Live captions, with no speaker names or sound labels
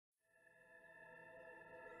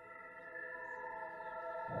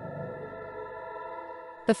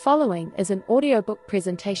The following is an audiobook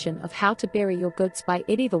presentation of How to Bury Your Goods by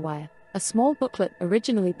Eddie the Wire, a small booklet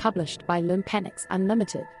originally published by Loompanics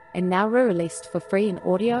Unlimited and now re-released for free in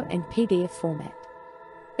audio and PDF format.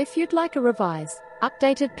 If you'd like a revised,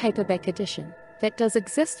 updated paperback edition, that does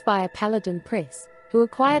exist via Paladin Press, who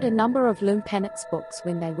acquired a number of Loompanics books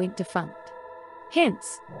when they went defunct.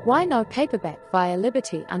 Hence, why no paperback via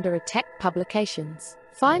Liberty Under Attack Publications?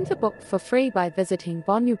 Find the book for free by visiting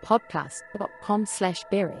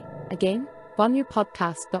bonniewpodcast.com/berry. Again,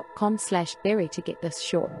 bonniewpodcast.com/berry to get this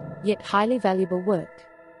short, yet highly valuable work.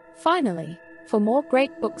 Finally, for more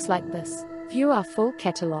great books like this, view our full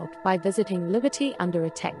catalogue by visiting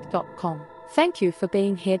libertyunderattack.com. Thank you for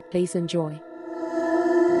being here. Please enjoy.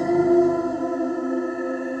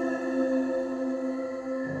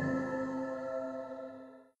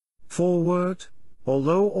 Foreword.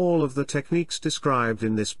 Although all of the techniques described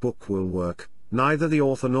in this book will work, neither the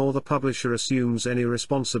author nor the publisher assumes any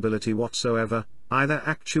responsibility whatsoever, either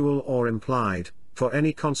actual or implied, for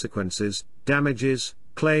any consequences, damages,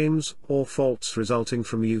 claims, or faults resulting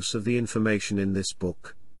from use of the information in this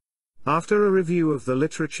book. After a review of the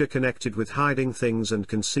literature connected with hiding things and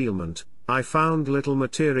concealment, I found little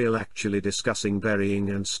material actually discussing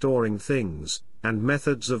burying and storing things, and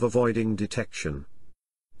methods of avoiding detection.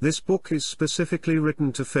 This book is specifically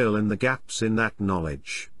written to fill in the gaps in that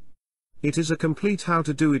knowledge. It is a complete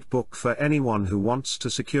how-to-do-it book for anyone who wants to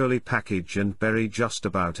securely package and bury just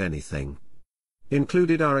about anything.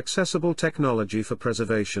 Included are accessible technology for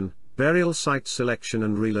preservation, burial site selection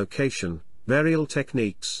and relocation, burial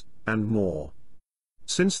techniques, and more.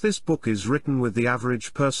 Since this book is written with the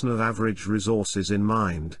average person of average resources in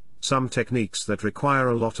mind, some techniques that require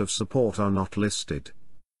a lot of support are not listed.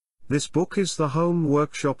 This book is the home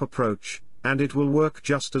workshop approach, and it will work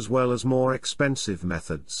just as well as more expensive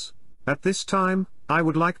methods. At this time, I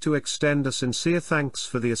would like to extend a sincere thanks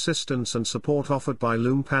for the assistance and support offered by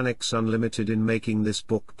Loompanics Unlimited in making this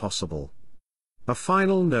book possible. A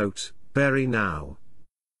final note: bury now.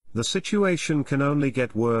 The situation can only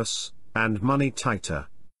get worse, and money tighter.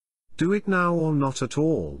 Do it now or not at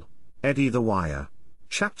all. Eddie the Wire.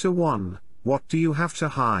 Chapter 1, What do you have to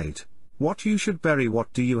hide? What you should bury.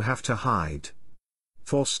 What do you have to hide?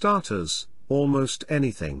 For starters, almost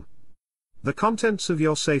anything. The contents of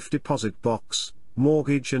your safe deposit box,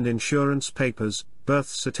 mortgage and insurance papers, birth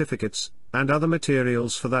certificates, and other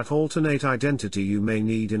materials for that alternate identity you may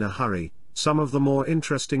need in a hurry, some of the more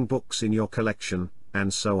interesting books in your collection,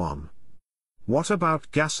 and so on. What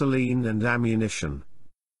about gasoline and ammunition?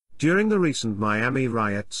 During the recent Miami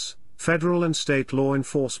riots, federal and state law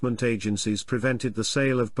enforcement agencies prevented the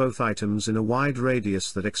sale of both items in a wide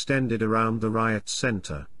radius that extended around the riot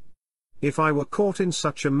center. If I were caught in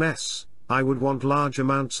such a mess, I would want large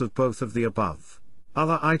amounts of both of the above.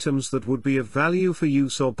 Other items that would be of value for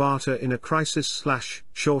use or barter in a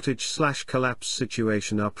crisis/shortage/collapse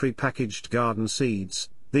situation are prepackaged garden seeds.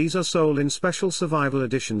 These are sold in special survival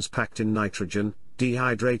editions packed in nitrogen,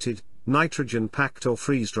 dehydrated, nitrogen-packed or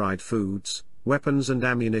freeze-dried foods, weapons and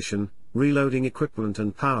ammunition, reloading equipment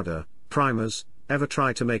and powder, primers. Ever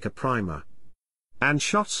try to make a primer? And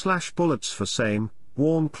shot/bullets for same,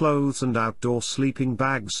 warm clothes and outdoor sleeping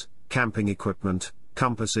bags, camping equipment,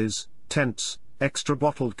 compasses, tents, extra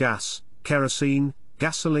bottled gas, kerosene,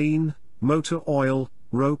 gasoline, motor oil,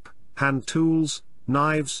 rope, hand tools,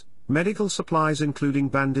 knives, medical supplies including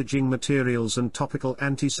bandaging materials and topical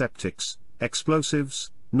antiseptics,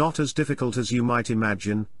 explosives, not as difficult as you might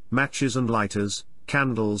imagine, matches and lighters,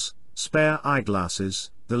 candles, spare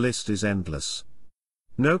eyeglasses. The list is endless.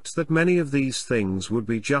 Note that many of these things would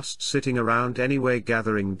be just sitting around anyway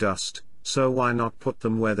gathering dust, so why not put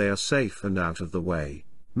them where they are safe and out of the way?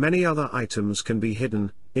 Many other items can be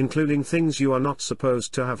hidden, including things you are not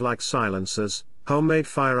supposed to have like silencers, homemade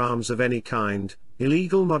firearms of any kind,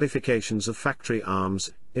 illegal modifications of factory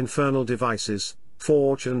arms, infernal devices,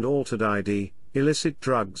 forged and altered ID, illicit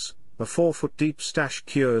drugs. A 4-foot-deep stash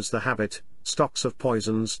cures the habit, stocks of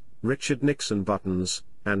poisons, Richard Nixon buttons,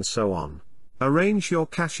 and so on. Arrange your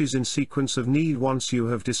caches in sequence of need. Once you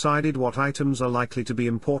have decided what items are likely to be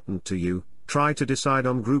important to you, try to decide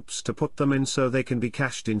on groups to put them in so they can be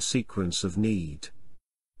cached in sequence of need.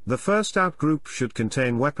 The first out group should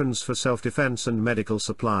contain weapons for self-defense and medical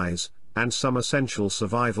supplies, and some essential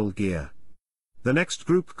survival gear. The next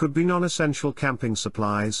group could be non-essential camping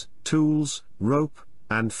supplies, tools, rope,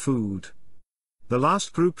 and food. The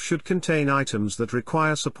last group should contain items that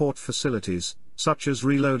require support facilities, such as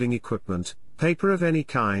reloading equipment, paper of any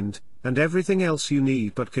kind, and everything else you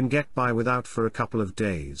need but can get by without for a couple of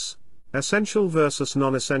days. Essential versus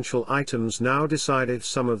non-essential items. Now decide if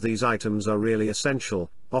some of these items are really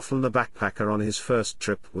essential. Often the backpacker on his first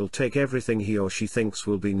trip will take everything he or she thinks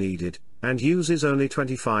will be needed, and uses only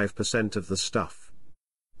 25% of the stuff.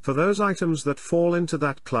 For those items that fall into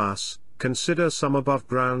that class, consider some above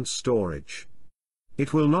ground storage.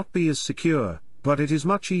 It will not be as secure, but it is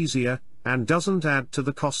much easier, and doesn't add to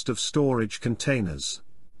the cost of storage containers.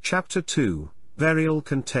 Chapter 2, Burial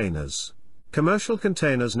Containers. Commercial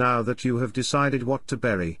containers. Now that you have decided what to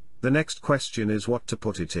bury, the next question is what to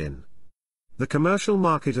put it in. The commercial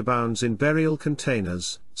market abounds in burial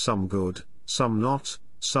containers, some good, some not,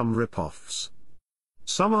 some rip-offs.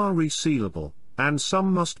 Some are resealable, and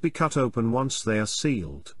some must be cut open once they are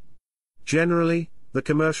sealed. Generally, the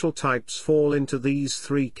commercial types fall into these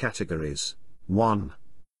three categories. 1.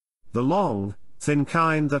 The long, thin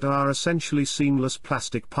kind that are essentially seamless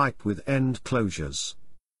plastic pipe with end closures.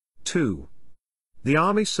 2. The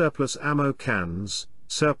army surplus ammo cans,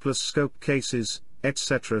 surplus scope cases,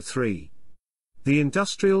 etc. 3. The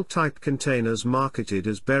industrial type containers marketed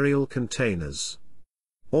as burial containers.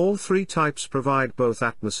 All three types provide both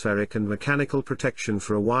atmospheric and mechanical protection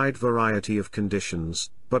for a wide variety of conditions,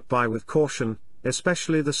 but buy with caution,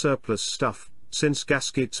 especially the surplus stuff, since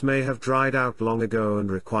gaskets may have dried out long ago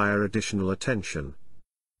and require additional attention.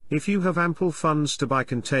 If you have ample funds to buy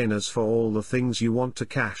containers for all the things you want to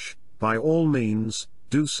cache, by all means,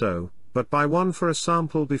 do so, but buy one for a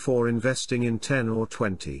sample before investing in 10 or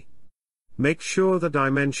 20. Make sure the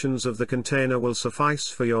dimensions of the container will suffice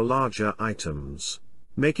for your larger items.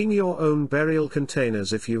 Making your own burial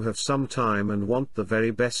containers. If you have some time and want the very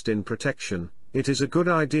best in protection, it is a good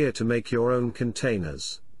idea to make your own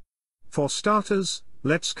containers. For starters,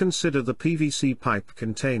 let's consider the PVC pipe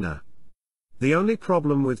container. The only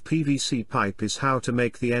problem with PVC pipe is how to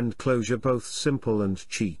make the end closure both simple and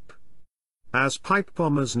cheap. As pipe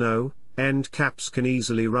bombers know, end caps can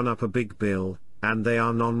easily run up a big bill, and they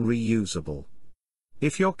are non-reusable.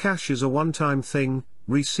 If your cache is a one-time thing,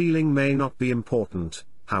 resealing may not be important.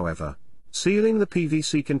 However, sealing the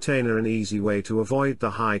PVC container. An easy way to avoid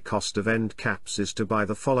the high cost of end caps is to buy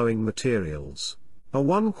the following materials. A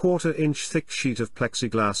 1/4 inch thick sheet of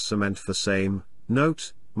plexiglass cement for same,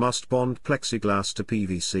 note, must bond plexiglass to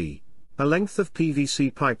PVC. A length of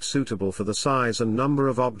PVC pipe suitable for the size and number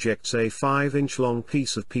of objects. A 5-inch long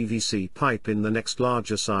piece of PVC pipe in the next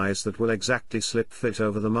larger size that will exactly slip fit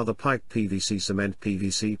over the mother pipe. PVC cement.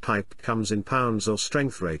 PVC pipe comes in pounds or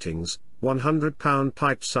strength ratings. 100-pound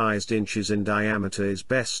pipe sized inches in diameter is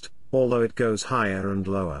best, although it goes higher and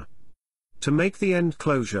lower. To make the end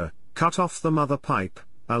closure, cut off the mother pipe,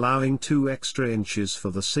 allowing 2 extra inches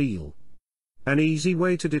for the seal. An easy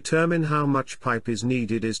way to determine how much pipe is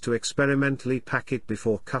needed is to experimentally pack it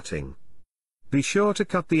before cutting. Be sure to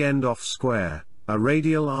cut the end off square. A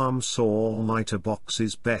radial arm saw or miter box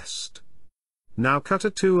is best. Now cut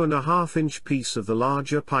a 2.5-inch piece of the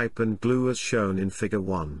larger pipe and glue as shown in figure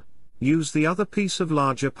 1. Use the other piece of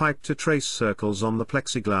larger pipe to trace circles on the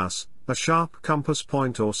plexiglass. A sharp compass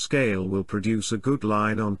point or scale will produce a good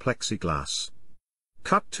line on plexiglass.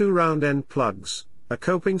 Cut 2 round end plugs. A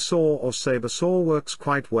coping saw or saber saw works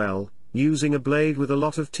quite well, using a blade with a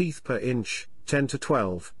lot of teeth per inch, 10 to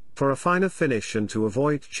 12, for a finer finish and to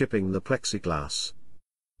avoid chipping the plexiglass.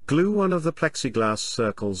 Glue one of the plexiglass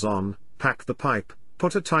circles on, pack the pipe,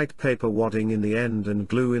 put a tight paper wadding in the end and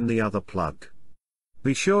glue in the other plug.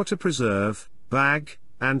 Be sure to preserve, bag,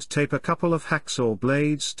 and tape a couple of hacksaw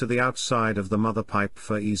blades to the outside of the mother pipe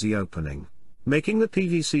for easy opening. Making the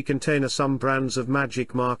PVC container. Some brands of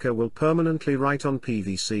magic marker will permanently write on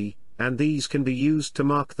PVC, and these can be used to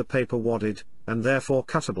mark the paper wadded, and therefore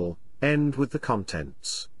cuttable, end with the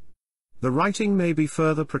contents. The writing may be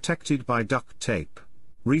further protected by duct tape.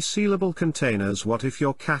 Resealable containers. What if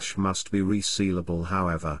your cache must be resealable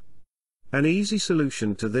however? An easy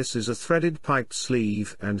solution to this is a threaded pipe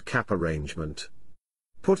sleeve and cap arrangement.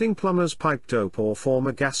 Putting plumber's pipe dope or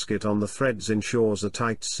former gasket on the threads ensures a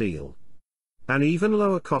tight seal. An even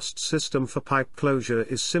lower cost system for pipe closure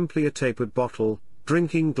is simply a tapered bottle,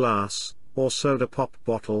 drinking glass, or soda pop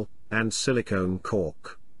bottle, and silicone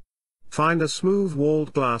cork. Find a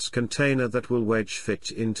smooth-walled glass container that will wedge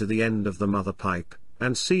fit into the end of the mother pipe,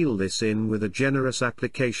 and seal this in with a generous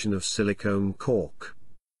application of silicone cork.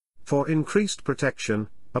 For increased protection,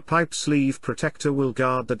 a pipe sleeve protector will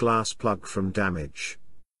guard the glass plug from damage.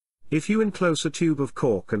 If you enclose a tube of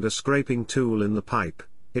cork and a scraping tool in the pipe,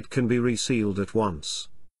 it can be resealed at once.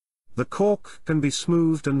 The cork can be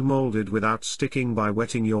smoothed and molded without sticking by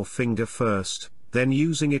wetting your finger first, then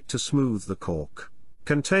using it to smooth the cork.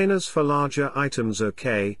 Containers for larger items.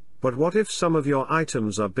 Okay, but what if some of your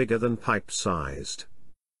items are bigger than pipe sized?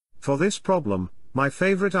 For this problem, my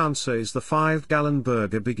favorite answer is the 5-gallon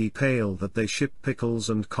burger biggie pail that they ship pickles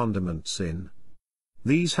and condiments in.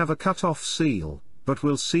 These have a cut-off seal, but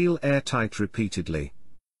will seal airtight repeatedly.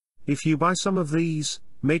 If you buy some of these,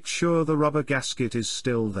 make sure the rubber gasket is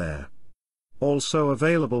still there. Also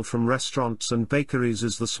available from restaurants and bakeries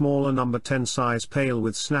is the smaller number 10 size pail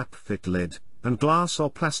with snap-fit lid, and glass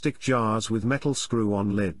or plastic jars with metal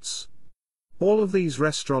screw-on lids. All of these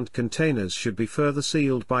restaurant containers should be further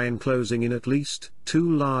sealed by enclosing in at least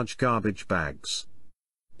 2 large garbage bags.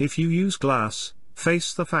 If you use glass,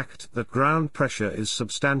 face the fact that ground pressure is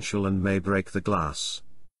substantial and may break the glass.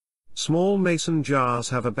 Small mason jars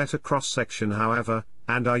have a better cross-section however,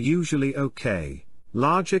 and are usually okay.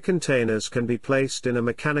 Larger containers can be placed in a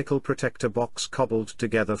mechanical protector box cobbled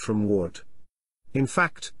together from wood. In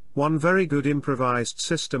fact, one very good improvised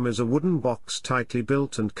system is a wooden box tightly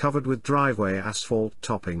built and covered with driveway asphalt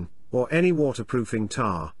topping, or any waterproofing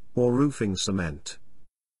tar, or roofing cement.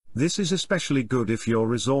 This is especially good if your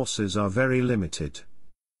resources are very limited.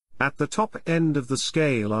 At the top end of the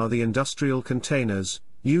scale are the industrial containers,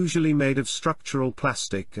 usually made of structural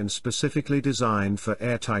plastic and specifically designed for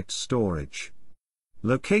airtight storage.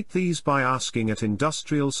 Locate these by asking at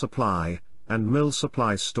industrial supply and mill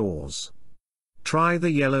supply stores. Try the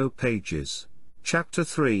yellow pages. Chapter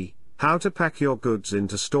 3, How to pack your goods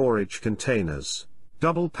into storage containers.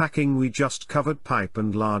 Double packing. We just covered pipe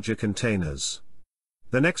and larger containers.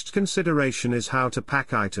 The next consideration is how to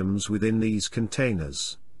pack items within these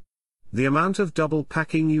containers. The amount of double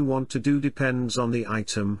packing you want to do depends on the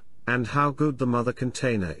item, and how good the mother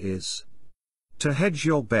container is. To hedge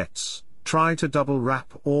your bets, try to double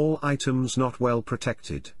wrap all items not well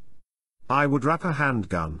protected. I would wrap a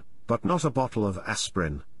handgun, but not a bottle of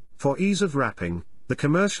aspirin. For ease of wrapping, the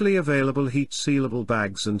commercially available heat sealable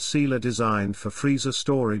bags and sealer designed for freezer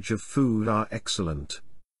storage of food are excellent.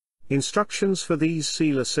 Instructions for these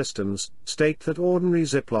sealer systems state that ordinary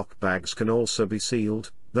Ziploc bags can also be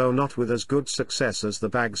sealed, though not with as good success as the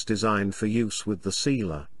bags designed for use with the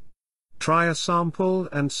sealer. Try a sample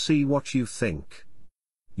and see what you think.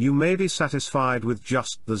 You may be satisfied with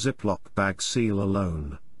just the Ziploc bag seal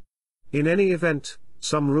alone. In any event,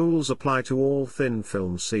 some rules apply to all thin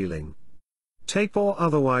film sealing. Tape or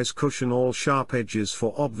otherwise cushion all sharp edges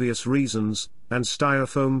for obvious reasons, and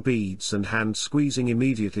styrofoam beads and hand squeezing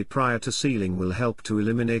immediately prior to sealing will help to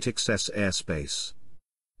eliminate excess airspace.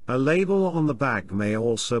 A label on the bag may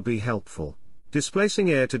also be helpful. Displacing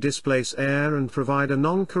air to displace air and provide a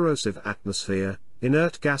non-corrosive atmosphere.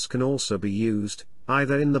 Inert gas can also be used,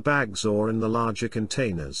 either in the bags or in the larger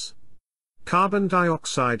containers. Carbon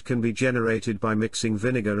dioxide can be generated by mixing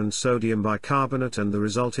vinegar and sodium bicarbonate, and the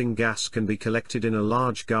resulting gas can be collected in a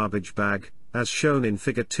large garbage bag, as shown in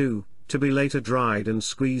Figure 2, to be later dried and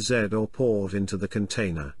squeezed or poured into the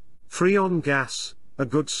container. Freon gas, a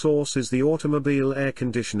good source is the automobile air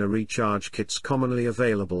conditioner recharge kits commonly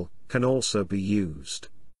available, can also be used.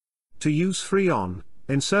 To use Freon,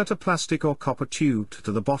 insert a plastic or copper tube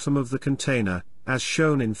to the bottom of the container, as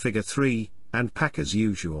shown in Figure 3, and pack as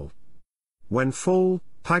usual. When full,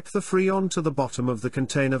 pipe the Freon to the bottom of the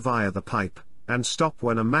container via the pipe, and stop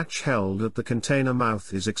when a match held at the container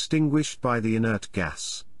mouth is extinguished by the inert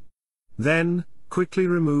gas. Then, quickly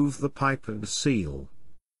remove the pipe and seal.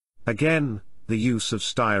 Again, the use of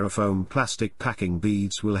styrofoam plastic packing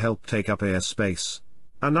beads will help take up air space.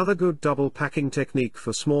 Another good double packing technique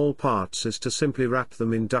for small parts is to simply wrap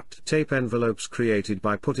them in duct tape envelopes created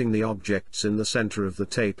by putting the objects in the center of the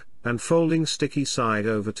tape, and folding sticky side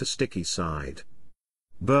over to sticky side.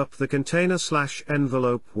 Burp the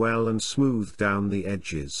container/envelope well and smooth down the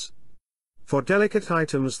edges. For delicate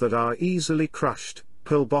items that are easily crushed,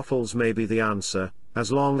 pill bottles may be the answer,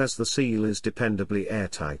 as long as the seal is dependably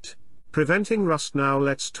airtight. Preventing rust. Now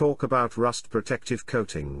let's talk about rust protective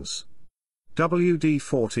coatings.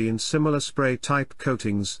 WD-40 and similar spray type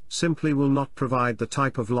coatings simply will not provide the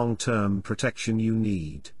type of long-term protection you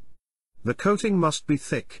need. The coating must be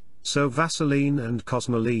thick, so Vaseline and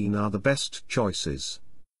Cosmoline are the best choices.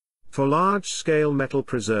 For large-scale metal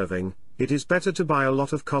preserving, it is better to buy a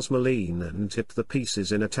lot of Cosmoline and tip the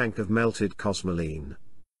pieces in a tank of melted Cosmoline.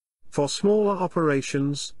 For smaller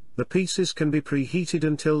operations, the pieces can be preheated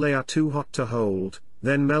until they are too hot to hold,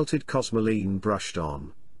 then melted Cosmoline brushed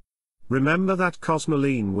on. Remember that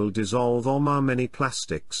Cosmoline will dissolve on many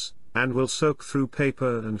plastics, and will soak through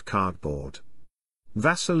paper and cardboard.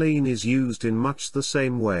 Vaseline is used in much the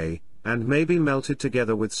same way, and may be melted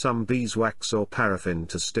together with some beeswax or paraffin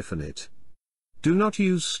to stiffen it. Do not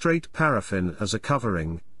use straight paraffin as a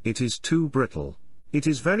covering, it is too brittle. It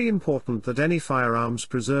is very important that any firearms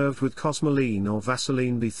preserved with Cosmoline or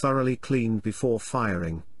Vaseline be thoroughly cleaned before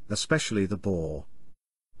firing, especially the bore.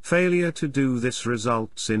 Failure to do this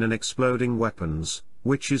results in an exploding weapons,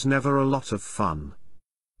 which is never a lot of fun.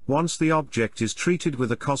 Once the object is treated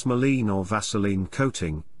with a cosmoline or Vaseline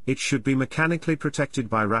coating, it should be mechanically protected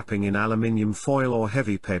by wrapping in aluminium foil or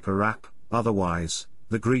heavy paper wrap, otherwise,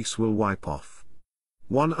 the grease will wipe off.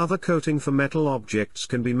 One other coating for metal objects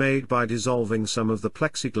can be made by dissolving some of the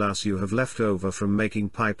plexiglass you have left over from making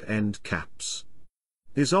pipe end caps.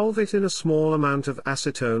 Dissolve it in a small amount of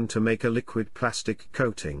acetone to make a liquid plastic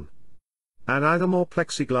coating. Add either more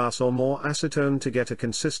plexiglass or more acetone to get a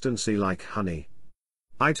consistency like honey.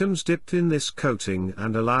 Items dipped in this coating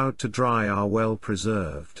and allowed to dry are well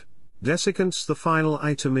preserved. Desiccants, the final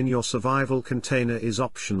item in your survival container, is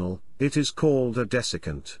optional. It is called a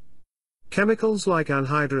desiccant. Chemicals like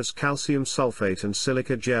anhydrous calcium sulfate and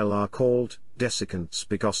silica gel are called desiccants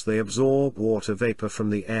because they absorb water vapor from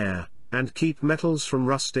the air, and keep metals from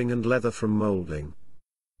rusting and leather from molding.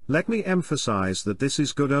 Let me emphasize that this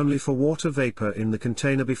is good only for water vapor in the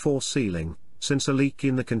container before sealing, since a leak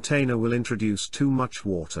in the container will introduce too much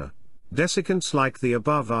water. Desiccants like the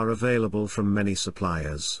above are available from many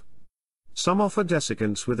suppliers. Some offer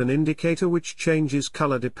desiccants with an indicator which changes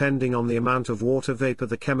color depending on the amount of water vapor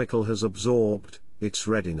the chemical has absorbed, its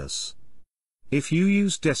readiness. If you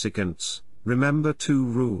use desiccants, remember 2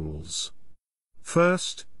 rules.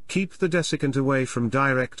 First, keep the desiccant away from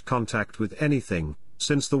direct contact with anything,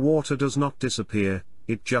 since the water does not disappear,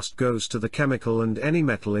 it just goes to the chemical and any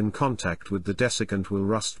metal in contact with the desiccant will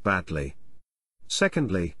rust badly.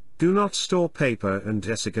 Secondly, do not store paper and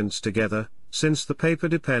desiccants together, since the paper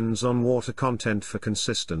depends on water content for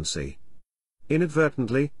consistency.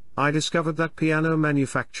 Inadvertently, I discovered that piano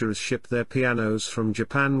manufacturers ship their pianos from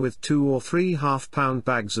Japan with 2 or 3 half-pound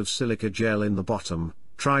bags of silica gel in the bottom.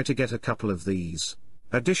 Try to get a couple of these.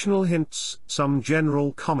 Additional hints, some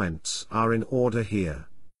general comments are in order here.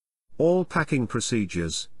 All packing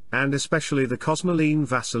procedures, and especially the Cosmoline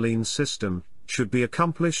Vaseline system, should be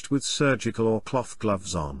accomplished with surgical or cloth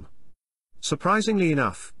gloves on. Surprisingly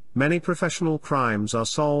enough, many professional crimes are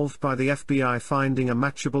solved by the FBI finding a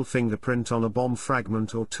matchable fingerprint on a bomb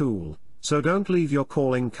fragment or tool, so don't leave your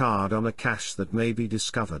calling card on a cache that may be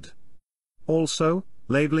discovered. Also,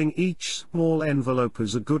 labeling each small envelope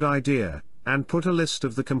is a good idea, and put a list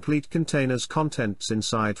of the complete container's contents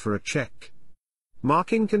inside for a check.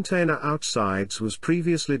 Marking container outsides was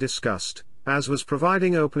previously discussed, as was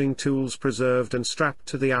providing opening tools preserved and strapped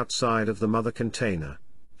to the outside of the mother container.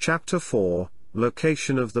 Chapter 4,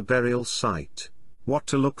 Location of the Burial Site. What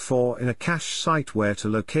to look for in a cache site. Where to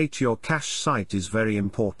locate your cache site is very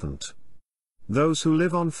important. Those who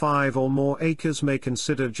live on 5 or more acres may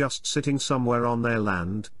consider just sitting somewhere on their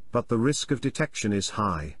land, but the risk of detection is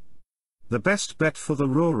high. The best bet for the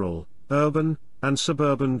rural, urban, and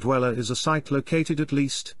suburban dweller is a site located at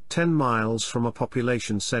least 10 miles from a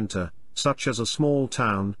population center, such as a small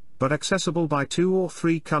town, but accessible by 2 or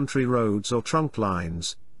 3 country roads or trunk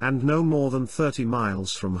lines, and no more than 30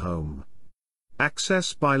 miles from home.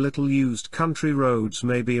 Access by little-used country roads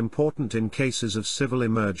may be important in cases of civil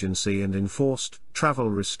emergency and enforced travel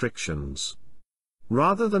restrictions.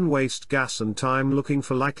 Rather than waste gas and time looking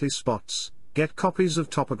for likely spots, get copies of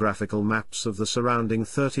topographical maps of the surrounding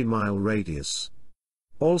 30-mile radius.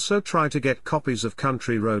 Also try to get copies of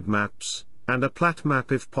country road maps, and a plat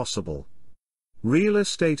map if possible. Real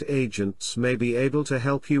estate agents may be able to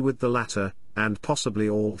help you with the latter, and possibly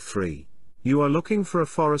all 3. You are looking for a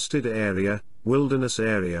forested area, wilderness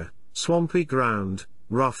area, swampy ground,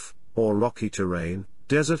 rough or rocky terrain,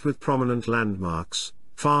 desert with prominent landmarks,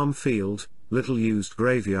 farm field, little-used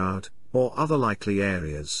graveyard, or other likely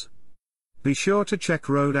areas. Be sure to check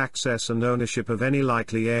road access and ownership of any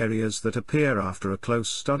likely areas that appear after a close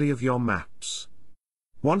study of your maps.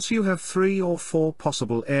 Once you have 3 or 4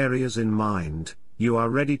 possible areas in mind, you are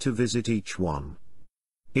ready to visit each one.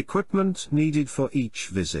 Equipment needed for each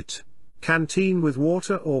visit. Canteen with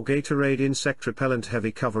water or Gatorade, insect repellent,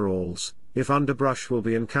 heavy coveralls. If underbrush will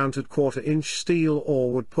be encountered, 1/4-inch steel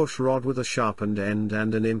or wood push rod with a sharpened end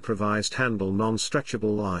and an improvised handle,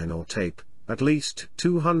 non-stretchable line or tape, at least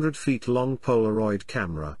 200 feet long Polaroid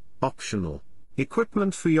camera, optional.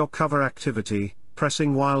 Equipment for your cover activity,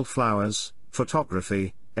 pressing wildflowers,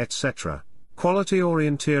 photography, etc. Quality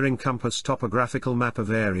orienteering compass, topographical map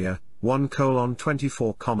of area,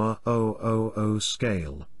 1:24,000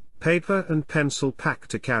 scale. Paper and pencil pack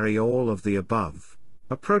to carry all of the above.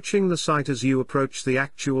 Approaching the site. As you approach the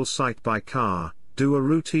actual site by car, do a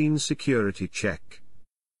routine security check.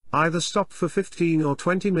 Either stop for 15 or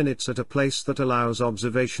 20 minutes at a place that allows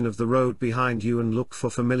observation of the road behind you and look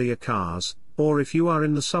for familiar cars, or if you are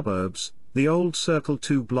in the suburbs, the old circle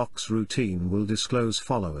 2 blocks routine will disclose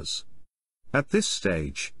followers. At this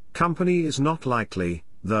stage, company is not likely,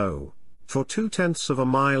 though. For 2/10 of a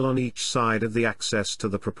mile on each side of the access to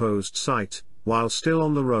the proposed site, while still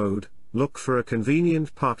on the road, look for a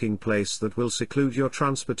convenient parking place that will seclude your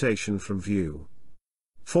transportation from view.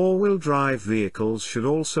 Four-wheel drive vehicles should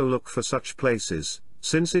also look for such places,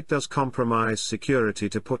 since it does compromise security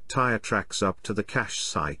to put tire tracks up to the cache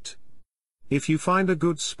site. If you find a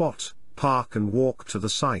good spot, park and walk to the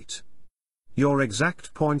site. Your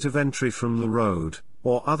exact point of entry from the road,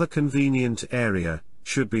 or other convenient area,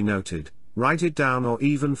 should be noted, write it down or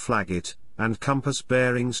even flag it, and compass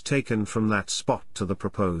bearings taken from that spot to the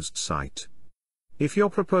proposed site. If your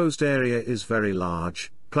proposed area is very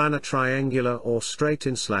large, plan a triangular or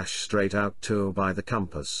straight-in/straight out tour by the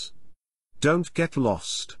compass. Don't get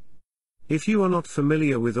lost. If you are not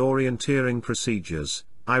familiar with orienteering procedures,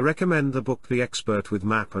 I recommend the book The Expert with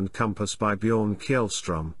Map and Compass by Bjorn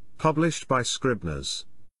Kjellstrom, published by Scribner's.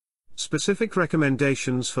 Specific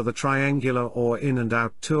recommendations for the triangular or in and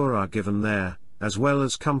out tour are given there, as well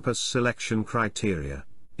as compass selection criteria.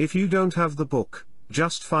 If you don't have the book,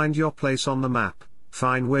 just find your place on the map,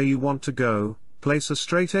 find where you want to go, place a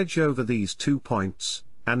straight edge over these 2 points,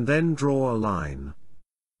 and then draw a line.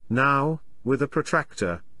 Now, with a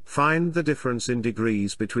protractor, find the difference in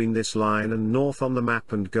degrees between this line and north on the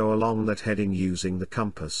map and go along that heading using the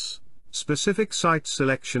compass. Specific site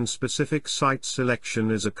selection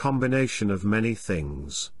is a combination of many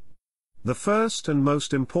things. The first and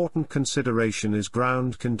most important consideration is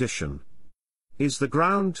ground condition. Is the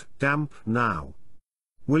ground damp now?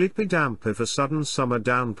 Will it be damp if a sudden summer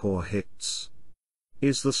downpour hits?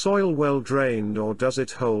 Is the soil well drained or does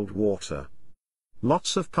it hold water?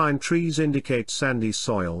 Lots of pine trees indicate sandy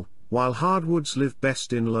soil, while hardwoods live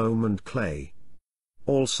best in loam and clay.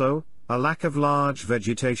 Also, a lack of large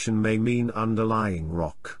vegetation may mean underlying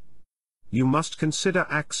rock. You must consider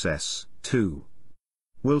access, too.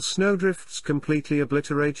 Will snowdrifts completely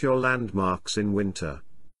obliterate your landmarks in winter?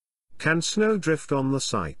 Can snow drift on the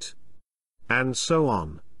site? And so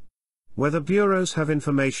on. Weather bureaus have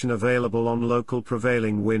information available on local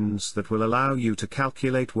prevailing winds that will allow you to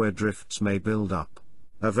calculate where drifts may build up.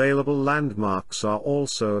 Available landmarks are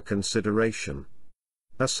also a consideration.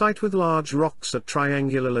 A site with large rocks at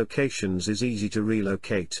triangular locations is easy to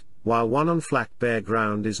relocate, while one on flat bare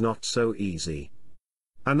ground is not so easy.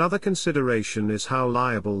 Another consideration is how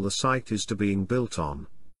liable the site is to being built on.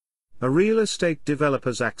 A real estate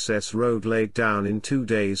developer's access road laid down in 2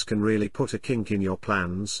 days can really put a kink in your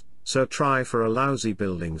plans, so try for a lousy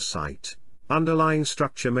building site. Underlying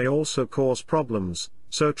structure may also cause problems,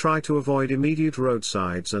 so try to avoid immediate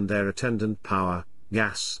roadsides and their attendant power,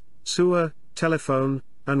 gas, sewer, telephone,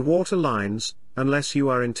 and water lines, unless you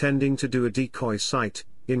are intending to do a decoy site,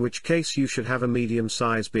 in which case you should have a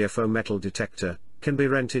medium-size BFO metal detector, can be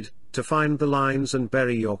rented, to find the lines and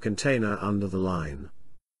bury your container under the line.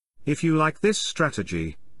 If you like this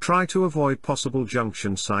strategy, try to avoid possible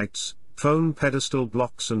junction sites, phone pedestal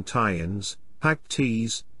blocks and tie-ins, pipe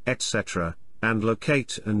tees, etc., and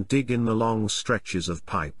locate and dig in the long stretches of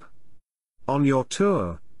pipe. On your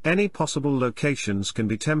tour, any possible locations can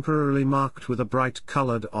be temporarily marked with a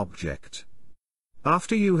bright-colored object.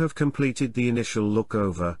 After you have completed the initial look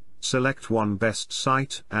over, select one best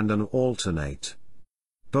site and an alternate.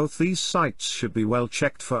 Both these sites should be well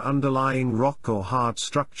checked for underlying rock or hard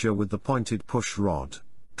structure with the pointed push rod.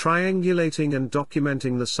 Triangulating and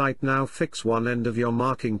documenting the site. Now fix one end of your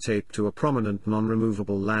marking tape to a prominent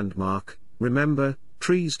non-removable landmark. Remember,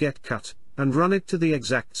 trees get cut, and run it to the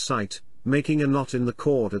exact site, making a knot in the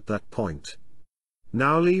cord at that point.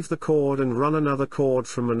 Now leave the cord and run another cord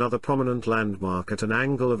from another prominent landmark at an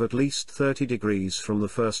angle of at least 30 degrees from the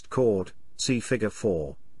first cord, see Figure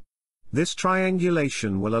 4. This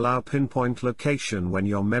triangulation will allow pinpoint location when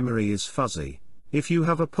your memory is fuzzy. If you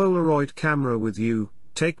have a Polaroid camera with you,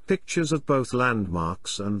 take pictures of both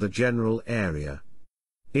landmarks and the general area.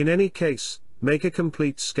 In any case, make a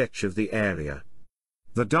complete sketch of the area.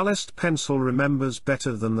 The dullest pencil remembers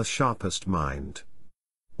better than the sharpest mind.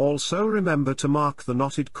 Also remember to mark the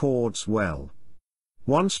knotted cords well.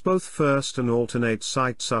 Once both first and alternate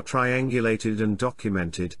sites are triangulated and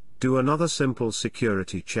documented, do another simple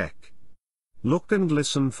security check. Look and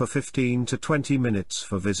listen for 15 to 20 minutes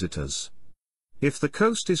for visitors. If the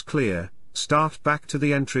coast is clear, start back to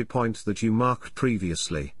the entry point that you marked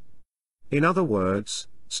previously. In other words,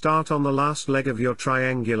 start on the last leg of your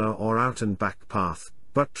triangular or out and back path,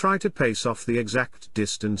 but try to pace off the exact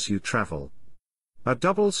distance you travel. A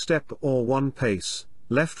double step or one pace,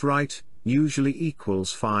 left-right, usually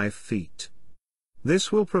equals 5 feet.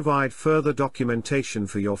 This will provide further documentation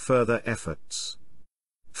for your further efforts.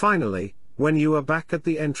 Finally, when you are back at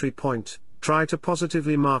the entry point, try to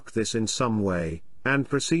positively mark this in some way, and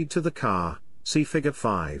proceed to the car, see Figure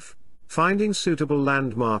 5. Finding suitable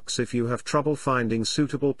landmarks. If you have trouble finding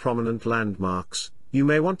suitable prominent landmarks, you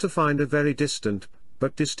may want to find a very distant,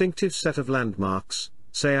 but distinctive set of landmarks,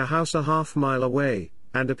 say a house a half-mile away,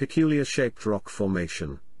 and a peculiar shaped rock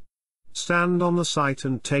formation. Stand on the site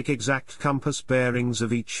and take exact compass bearings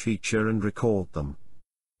of each feature and record them.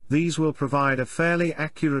 These will provide a fairly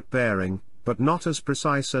accurate bearing, but not as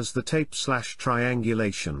precise as the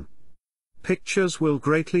tape/triangulation. Pictures will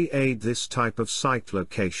greatly aid this type of site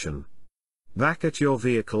location. Back at your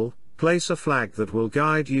vehicle, place a flag that will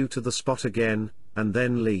guide you to the spot again, and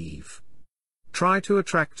then leave. Try to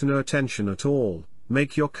attract no attention at all,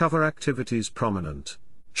 make your cover activities prominent.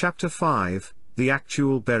 Chapter 5, The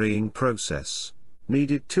Actual Burying Process.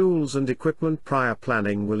 Needed tools and equipment. Prior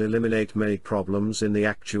planning will eliminate many problems in the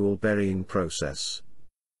actual burying process.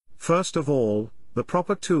 First of all, the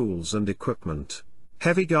proper tools and equipment.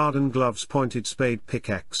 Heavy garden gloves, pointed spade,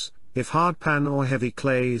 pickaxe, if hard pan or heavy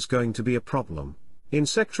clay is going to be a problem.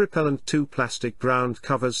 Insect repellent. 2 plastic ground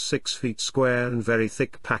covers 6 feet square and very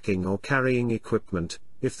thick packing or carrying equipment,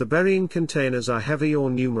 if the burying containers are heavy or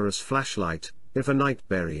numerous. Flashlight, if a night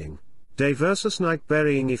burying. Day versus night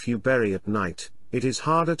burying. If you bury at night, it is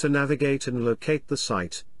harder to navigate and locate the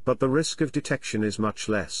site, but the risk of detection is much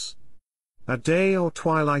less. A day or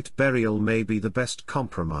twilight burial may be the best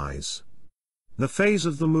compromise. The phase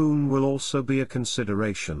of the moon will also be a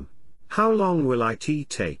consideration. How long will it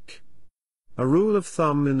take? A rule of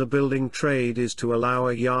thumb in the building trade is to allow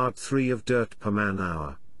a yard 3 of dirt per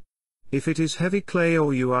man-hour. If it is heavy clay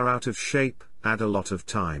or you are out of shape, add a lot of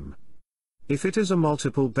time. If it is a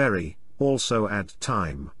multiple bury, also add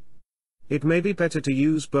time. It may be better to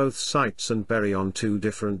use both sites and bury on 2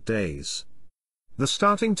 different days. The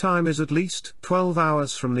starting time is at least 12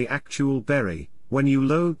 hours from the actual bury, when you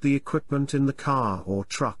load the equipment in the car or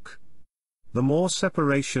truck. The more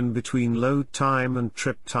separation between load time and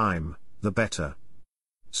trip time, the better.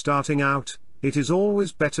 Starting out, it is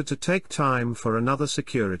always better to take time for another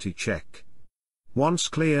security check. Once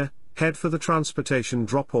clear, head for the transportation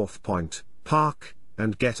drop-off point, park,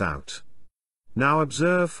 and get out. Now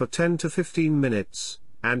observe for 10 to 15 minutes,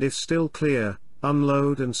 and if still clear,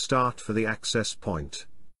 unload and start for the access point.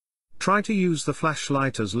 Try to use the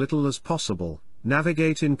flashlight as little as possible,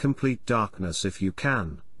 navigate in complete darkness if you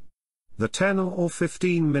can. The 10 or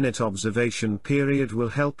 15-minute observation period will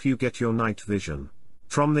help you get your night vision.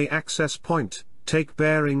 From the access point, take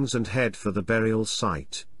bearings and head for the burial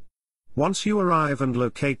site. Once you arrive and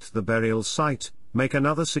locate the burial site, make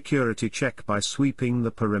another security check by sweeping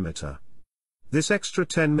the perimeter. This extra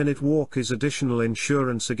 10-minute walk is additional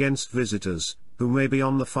insurance against visitors, who may be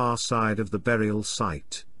on the far side of the burial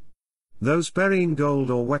site. Those burying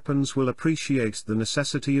gold or weapons will appreciate the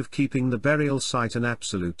necessity of keeping the burial site an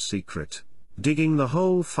absolute secret. Digging the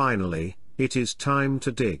hole. Finally, it is time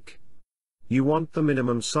to dig. You want the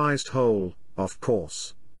minimum-sized hole, of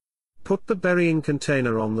course. Put the burying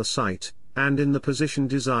container on the site, and in the position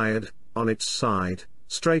desired, on its side,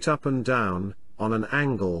 straight up and down, on an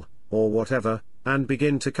angle, or whatever, and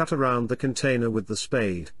begin to cut around the container with the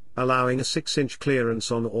spade, allowing a 6-inch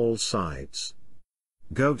clearance on all sides.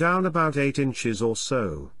 Go down about 8 inches or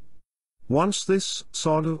so. Once this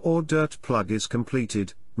sod or dirt plug is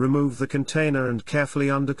completed, remove the container and carefully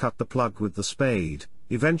undercut the plug with the spade,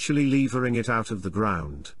 eventually levering it out of the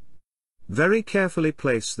ground. Very carefully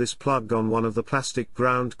place this plug on one of the plastic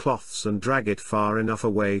ground cloths and drag it far enough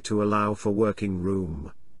away to allow for working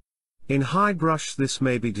room. In high brush this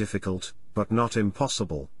may be difficult, but not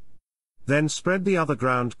impossible. Then spread the other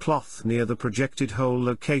ground cloth near the projected hole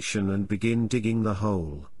location and begin digging the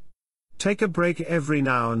hole. Take a break every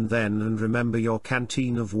now and then and remember your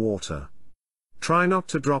canteen of water. Try not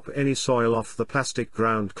to drop any soil off the plastic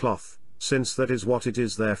ground cloth, since that is what it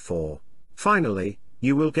is there for. Finally,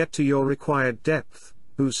 you will get to your required depth,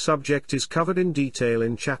 whose subject is covered in detail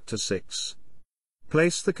in Chapter 6.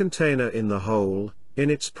 Place the container in the hole, in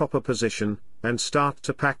its proper position, and start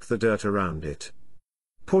to pack the dirt around it.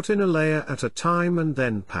 Put in a layer at a time and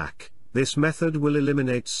then pack. This method will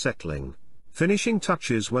eliminate settling. Finishing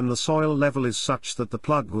touches. When the soil level is such that the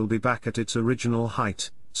plug will be back at its original height,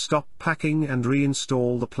 stop packing and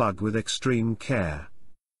reinstall the plug with extreme care.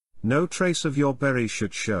 No trace of your bury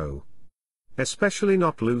should show. Especially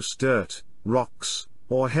not loose dirt, rocks,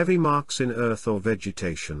 or heavy marks in earth or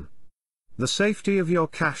vegetation. The safety of your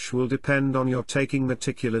cache will depend on your taking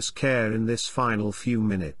meticulous care in this final few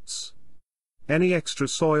minutes. Any extra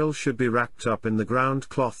soil should be wrapped up in the ground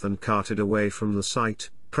cloth and carted away from the site,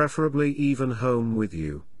 preferably even home with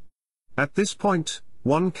you. At this point,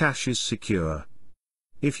 one cache is secure.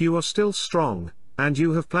 If you are still strong, and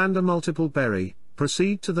you have planned a multiple bury,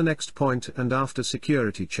 proceed to the next point and after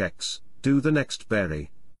security checks, do the next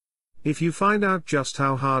bury. If you find out just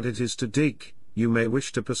how hard it is to dig, you may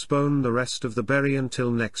wish to postpone the rest of the bury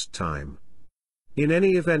until next time. In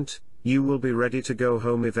any event, you will be ready to go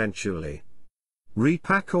home eventually.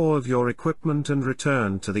 Repack all of your equipment and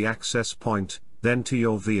return to the access point, then to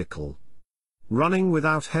your vehicle. Running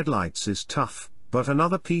without headlights is tough, but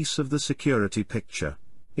another piece of the security picture.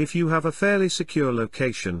 If you have a fairly secure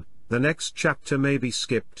location, the next chapter may be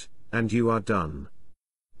skipped, and you are done.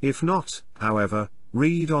 If not, however,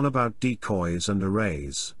 read on about decoys and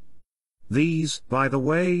arrays. These, by the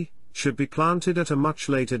way, should be planted at a much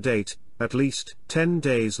later date, at least 10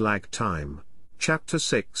 days lag time. Chapter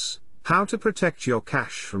 6. How to protect your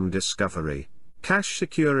cache from discovery. Cache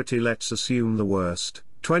security. Let's assume the worst.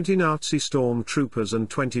 20 Nazi stormtroopers and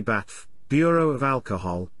 20 BATF, Bureau of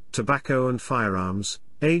Alcohol, Tobacco and Firearms,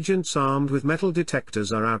 agents armed with metal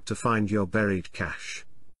detectors are out to find your buried cache.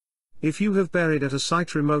 If you have buried at a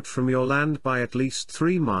site remote from your land by at least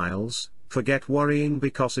 3 miles, forget worrying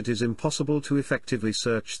because it is impossible to effectively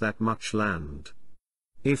search that much land.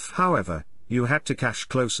 If, however, you had to cache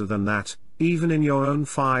closer than that, even in your own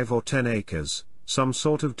 5 or 10 acres, some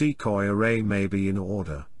sort of decoy array may be in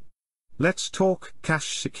order. Let's talk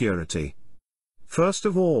cache security. First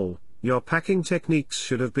of all, your packing techniques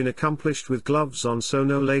should have been accomplished with gloves on so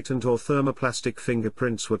no latent or thermoplastic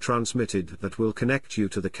fingerprints were transmitted that will connect you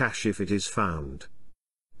to the cache if it is found.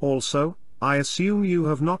 Also, I assume you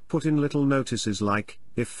have not put in little notices like,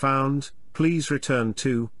 if found, please return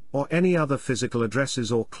to, or any other physical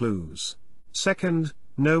addresses or clues. Second,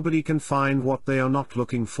 nobody can find what they are not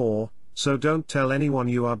looking for, so don't tell anyone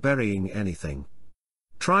you are burying anything.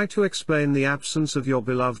 Try to explain the absence of your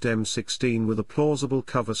beloved M16 with a plausible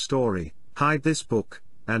cover story, hide this book,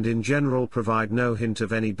 and in general provide no hint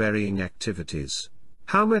of any burying activities.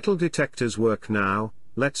 How metal detectors work now.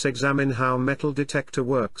 Let's examine how metal detector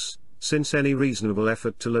works, since any reasonable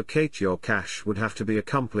effort to locate your cache would have to be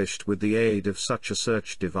accomplished with the aid of such a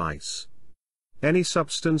search device. Any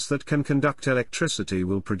substance that can conduct electricity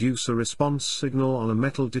will produce a response signal on a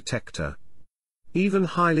metal detector. Even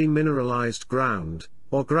highly mineralized ground,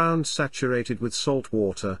 or ground saturated with salt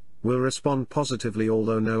water, will respond positively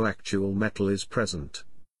although no actual metal is present.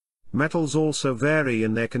 Metals also vary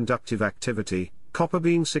in their conductive activity, copper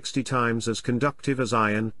being 60 times as conductive as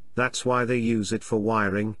iron, that's why they use it for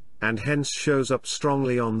wiring, and hence shows up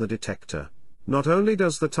strongly on the detector. Not only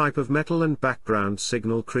does the type of metal and background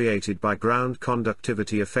signal created by ground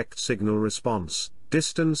conductivity affect signal response,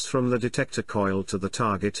 distance from the detector coil to the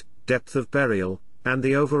target, depth of burial, and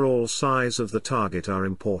the overall size of the target are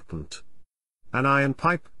important. An iron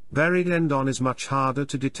pipe, buried end-on, is much harder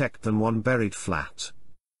to detect than one buried flat.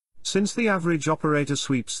 Since the average operator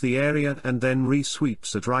sweeps the area and then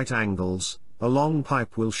re-sweeps at right angles, a long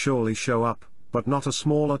pipe will surely show up, but not a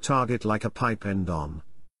smaller target like a pipe end-on.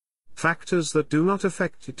 Factors that do not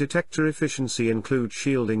affect detector efficiency include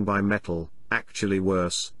shielding by metal, actually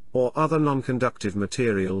worse, or other non-conductive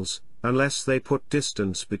materials, unless they put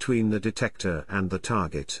distance between the detector and the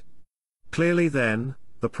target. Clearly then,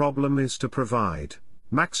 the problem is to provide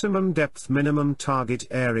maximum depth, minimum target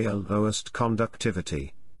area, lowest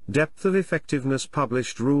conductivity. Depth of effectiveness.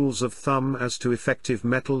 Published rules of thumb as to effective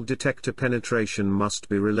metal detector penetration must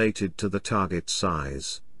be related to the target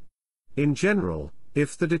size. In general,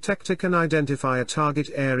 if the detector can identify a target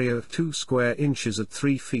area of 2 square inches at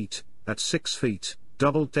 3 feet, at 6 feet,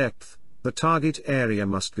 double depth, the target area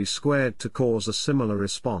must be squared to cause a similar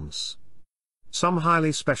response. Some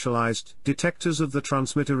highly specialized detectors of the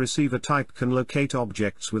transmitter-receiver type can locate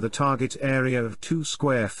objects with a target area of 2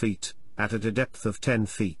 square feet, at a depth of 10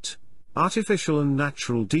 feet. Artificial and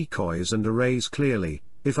natural decoys and arrays. Clearly,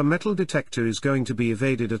 if a metal detector is going to be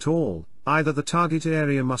evaded at all, either the target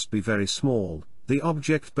area must be very small, the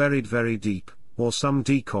object buried very deep, or some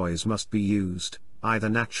decoys must be used, either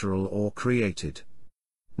natural or created.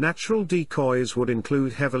 Natural decoys would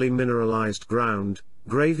include heavily mineralized ground,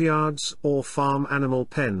 graveyards or farm animal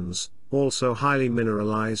pens, also highly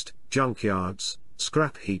mineralized junkyards,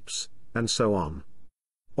 scrap heaps, and so on.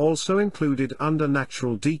 Also included under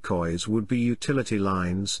natural decoys would be utility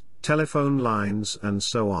lines, telephone lines, and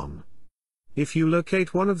so on. If you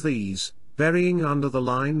locate one of these, burying under the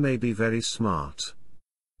line may be very smart.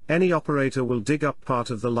 Any operator will dig up part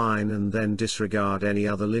of the line and then disregard any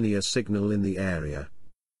other linear signal in the area.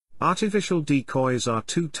 Artificial decoys are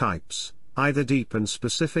 2 types, either deep and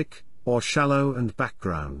specific, or shallow and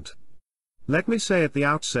background. Let me say at the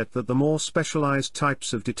outset that the more specialized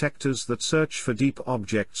types of detectors that search for deep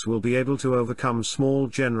objects will be able to overcome small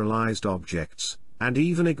generalized objects, and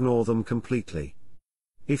even ignore them completely.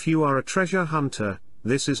 If you are a treasure hunter,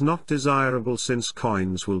 this is not desirable since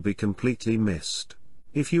coins will be completely missed.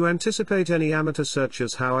 If you anticipate any amateur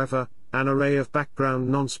searchers, however, an array of background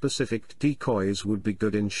non-specific decoys would be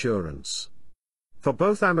good insurance. For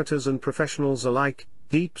both amateurs and professionals alike,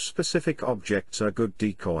 deep specific objects are good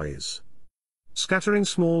decoys. Scattering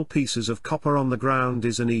small pieces of copper on the ground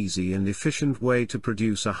is an easy and efficient way to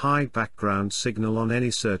produce a high background signal on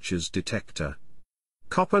any searcher's detector.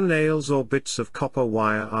 Copper nails or bits of copper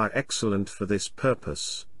wire are excellent for this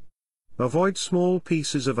purpose. Avoid small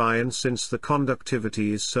pieces of iron since the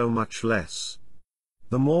conductivity is so much less.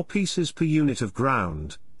 The more pieces per unit of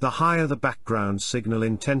ground, the higher the background signal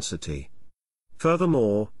intensity.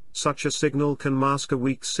 Furthermore, such a signal can mask a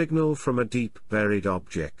weak signal from a deep buried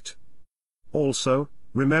object. Also,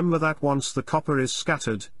 remember that once the copper is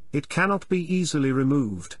scattered, it cannot be easily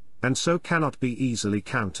removed, and so cannot be easily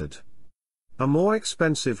counted. A more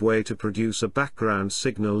expensive way to produce a background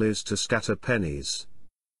signal is to scatter pennies.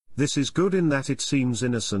 This is good in that it seems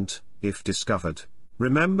innocent, if discovered.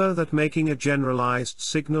 Remember that making a generalized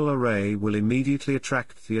signal array will immediately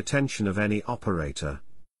attract the attention of any operator.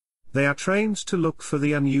 They are trained to look for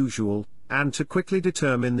the unusual, and to quickly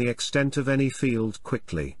determine the extent of any field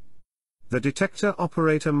quickly. The detector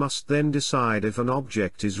operator must then decide if an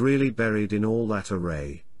object is really buried in all that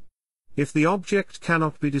array. If the object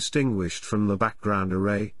cannot be distinguished from the background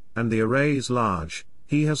array, and the array is large,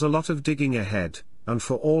 he has a lot of digging ahead, and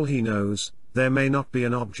for all he knows, there may not be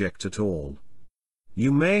an object at all.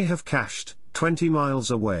 You may have cached 20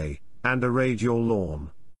 miles away, and arrayed your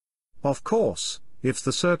lawn. Of course, if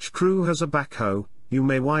the search crew has a backhoe, you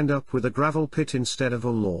may wind up with a gravel pit instead of a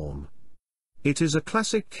lawn. It is a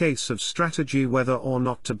classic case of strategy whether or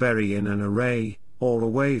not to bury in an array, or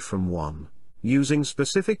away from one. Using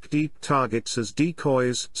specific deep targets as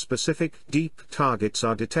decoys, specific deep targets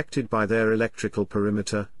are detected by their electrical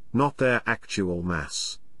perimeter, not their actual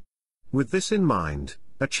mass. With this in mind,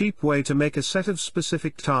 a cheap way to make a set of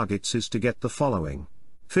specific targets is to get the following.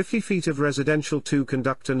 50 feet of residential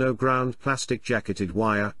 2-conductor no-ground plastic jacketed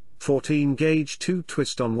wire, 14-gauge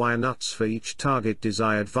 2-twist-on wire nuts for each target,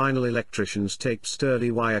 desired vinyl electrician's tape,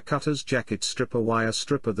 sturdy wire cutters, jacket stripper, wire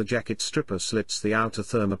stripper. The jacket stripper slits the outer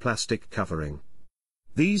thermoplastic covering.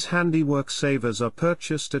 These handiwork savers are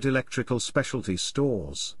purchased at electrical specialty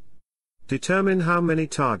stores. Determine how many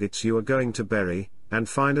targets you are going to bury, and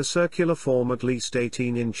find a circular form at least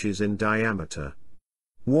 18 inches in diameter.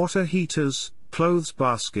 Water heaters, clothes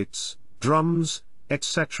baskets, drums,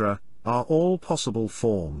 etc., are all possible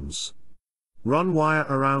forms. Run wire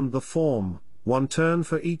around the form, 1 turn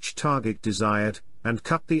for each target desired, and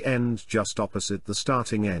cut the end just opposite the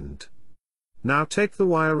starting end. Now take the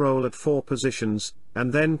wire roll at 4 positions,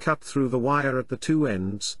 and then cut through the wire at the 2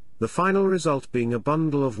 ends, the final result being a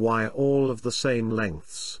bundle of wire all of the same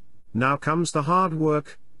lengths. Now comes the hard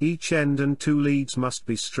work. Each end and 2 leads must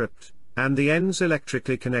be stripped, and the ends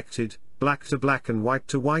electrically connected, black to black and white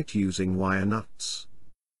to white using wire nuts.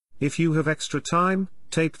 If you have extra time,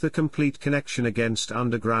 tape the complete connection against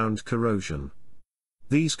underground corrosion.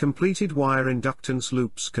 These completed wire inductance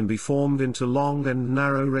loops can be formed into long and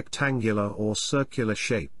narrow rectangular or circular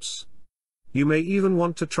shapes. You may even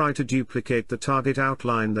want to try to duplicate the target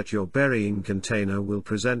outline that your burying container will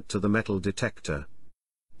present to the metal detector.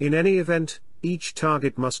 In any event, each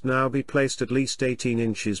target must now be placed at least 18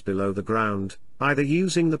 inches below the ground, either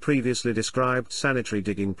using the previously described sanitary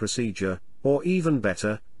digging procedure, or even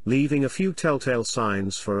better, leaving a few telltale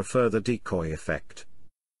signs for a further decoy effect.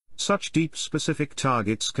 Such deep specific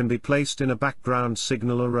targets can be placed in a background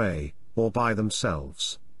signal array, or by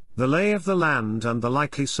themselves. The lay of the land and the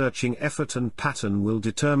likely searching effort and pattern will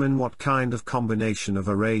determine what kind of combination of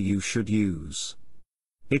array you should use.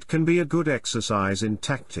 It can be a good exercise in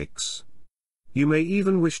tactics. You may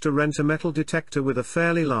even wish to rent a metal detector with a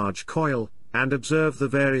fairly large coil, and observe the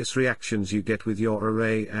various reactions you get with your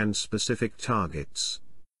array and specific targets.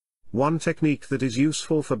 One technique that is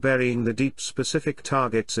useful for burying the deep specific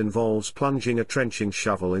targets involves plunging a trenching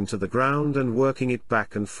shovel into the ground and working it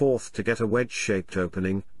back and forth to get a wedge-shaped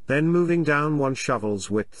opening, then moving down 1 shovel's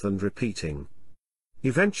width and repeating.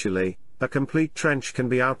 Eventually, a complete trench can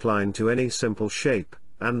be outlined to any simple shape,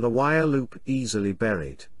 and the wire loop easily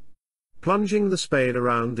buried. Plunging the spade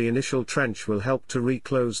around the initial trench will help to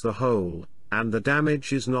reclose the hole, and the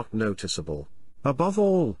damage is not noticeable. Above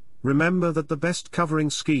all, remember that the best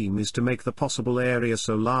covering scheme is to make the possible area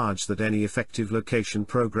so large that any effective location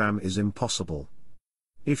program is impossible.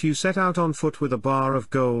 If you set out on foot with a bar of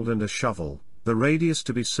gold and a shovel, the radius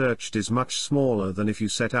to be searched is much smaller than if you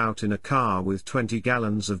set out in a car with 20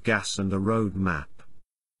 gallons of gas and a road map.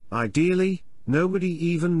 Ideally, nobody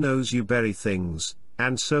even knows you bury things,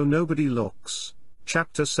 and so nobody looks.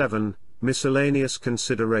 Chapter 7, Miscellaneous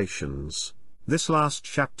Considerations. This last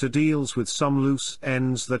chapter deals with some loose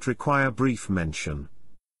ends that require brief mention.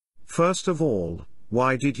 First of all,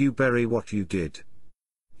 why did you bury what you did?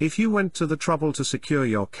 If you went to the trouble to secure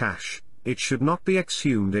your cash, it should not be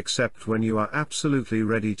exhumed except when you are absolutely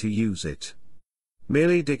ready to use it.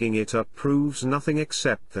 Merely digging it up proves nothing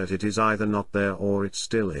except that it is either not there or it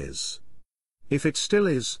still is. If it still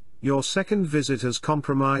is, your second visit has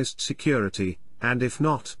compromised security, and if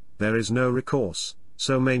not, there is no recourse,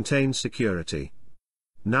 so maintain security.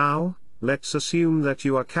 Now, let's assume that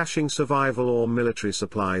you are caching survival or military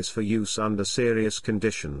supplies for use under serious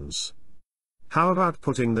conditions. How about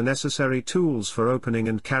putting the necessary tools for opening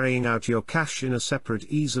and carrying out your cache in a separate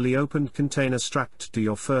easily opened container strapped to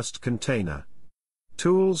your first container?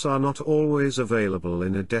 Tools are not always available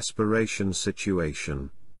in a desperation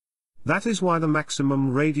situation. That is why the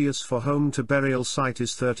maximum radius for home to burial site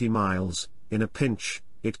is 30 miles, in a pinch,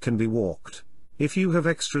 it can be walked. If you have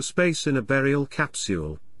extra space in a burial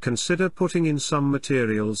capsule, consider putting in some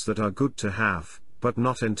materials that are good to have, but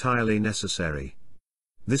not entirely necessary.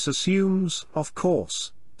 This assumes, of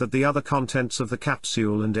course, that the other contents of the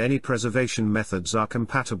capsule and any preservation methods are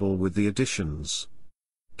compatible with the additions.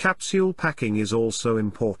 Capsule packing is also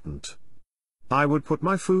important. I would put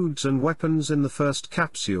my foods and weapons in the first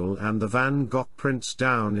capsule and the Van Gogh prints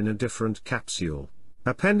down in a different capsule.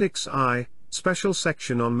 Appendix I, Special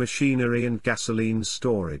section on machinery and gasoline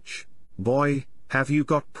storage. Boy, have you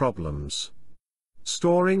got problems.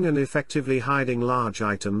 Storing and effectively hiding large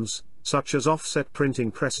items, such as offset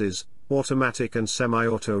printing presses, automatic and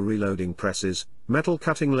semi-auto reloading presses, metal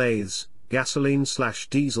cutting lathes,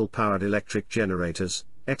 gasoline/diesel-powered electric generators,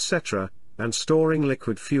 etc., and storing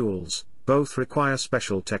liquid fuels, both require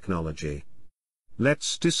special technology.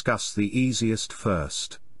 Let's discuss the easiest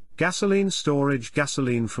first. Gasoline storage.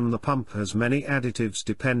 Gasoline from the pump has many additives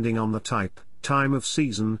depending on the type, time of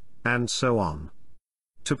season, and so on.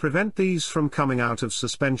 To prevent these from coming out of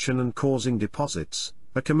suspension and causing deposits,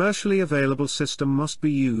 a commercially available system must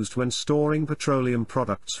be used when storing petroleum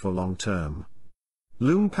products for long term.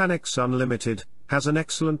 Loompanics Unlimited has an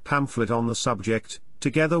excellent pamphlet on the subject,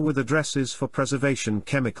 together with addresses for preservation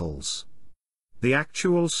chemicals. The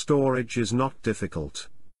actual storage is not difficult.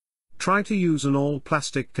 Try to use an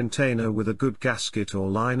all-plastic container with a good gasket or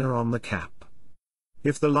liner on the cap.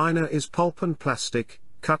 If the liner is pulp and plastic,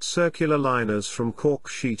 cut circular liners from cork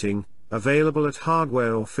sheeting, available at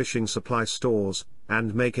hardware or fishing supply stores,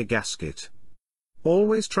 and make a gasket.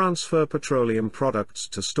 Always transfer petroleum products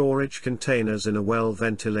to storage containers in a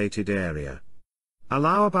well-ventilated area.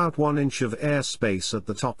 Allow about 1 inch of air space at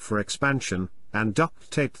the top for expansion, and duct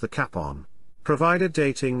tape the cap on. Provide a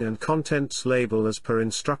dating and contents label as per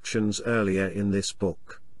instructions earlier in this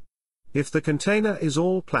book. If the container is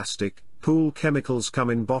all plastic, pool chemicals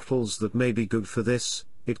come in bottles that may be good for this.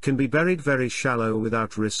 It can be buried very shallow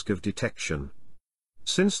without risk of detection.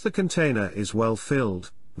 Since the container is well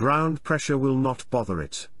filled, ground pressure will not bother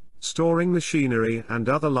it. Storing machinery and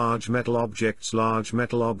other large metal objects. Large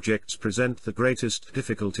metal objects present the greatest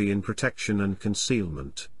difficulty in protection and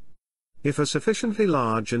concealment. If a sufficiently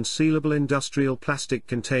large and sealable industrial plastic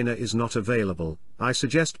container is not available, I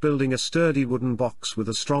suggest building a sturdy wooden box with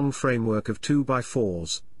a strong framework of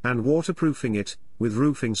 2x4s, and waterproofing it, with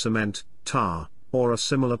roofing cement, tar, or a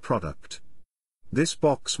similar product. This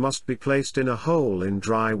box must be placed in a hole in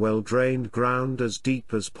dry, well-drained ground as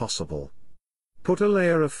deep as possible. Put a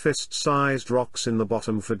layer of fist-sized rocks in the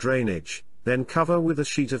bottom for drainage, then cover with a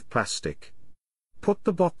sheet of plastic. Put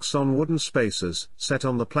the box on wooden spacers set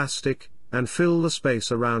on the plastic, and fill the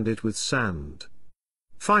space around it with sand.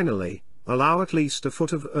 Finally, allow at least a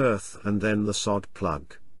foot of earth and then the sod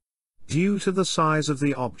plug. Due to the size of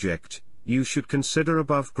the object, you should consider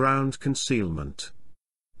above-ground concealment.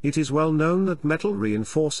 It is well known that metal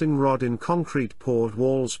reinforcing rod in concrete poured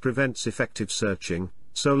walls prevents effective searching,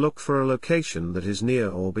 so look for a location that is near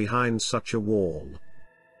or behind such a wall.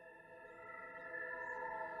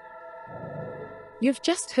 You've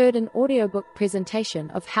just heard an audiobook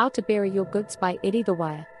presentation of How to Bury Your Goods by Eddie the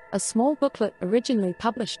Wire, a small booklet originally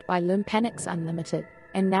published by Loompanics Unlimited,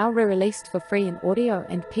 and now re-released for free in audio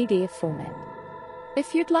and PDF format.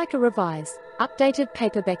 If you'd like a revised, updated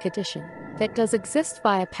paperback edition, that does exist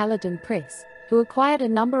via Paladin Press, who acquired a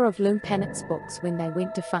number of Loompanics books when they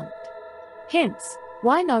went defunct. Hence,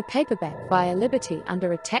 why no paperback via Liberty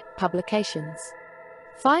under Attack Publications?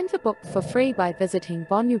 Find the book for free by visiting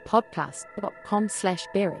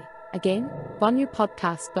bonupodcast.com/berry. Again,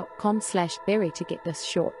 bonupodcast.com/berry to get this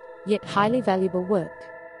short, yet highly valuable work.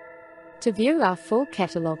 To view our full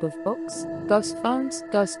catalogue of books, ghost phones,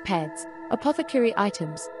 ghost pads, apothecary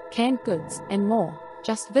items, canned goods, and more,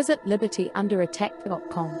 just visit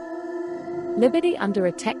libertyunderattack.com. Liberty Under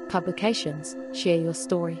Attack Publications, share your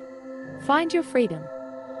story. Find your freedom.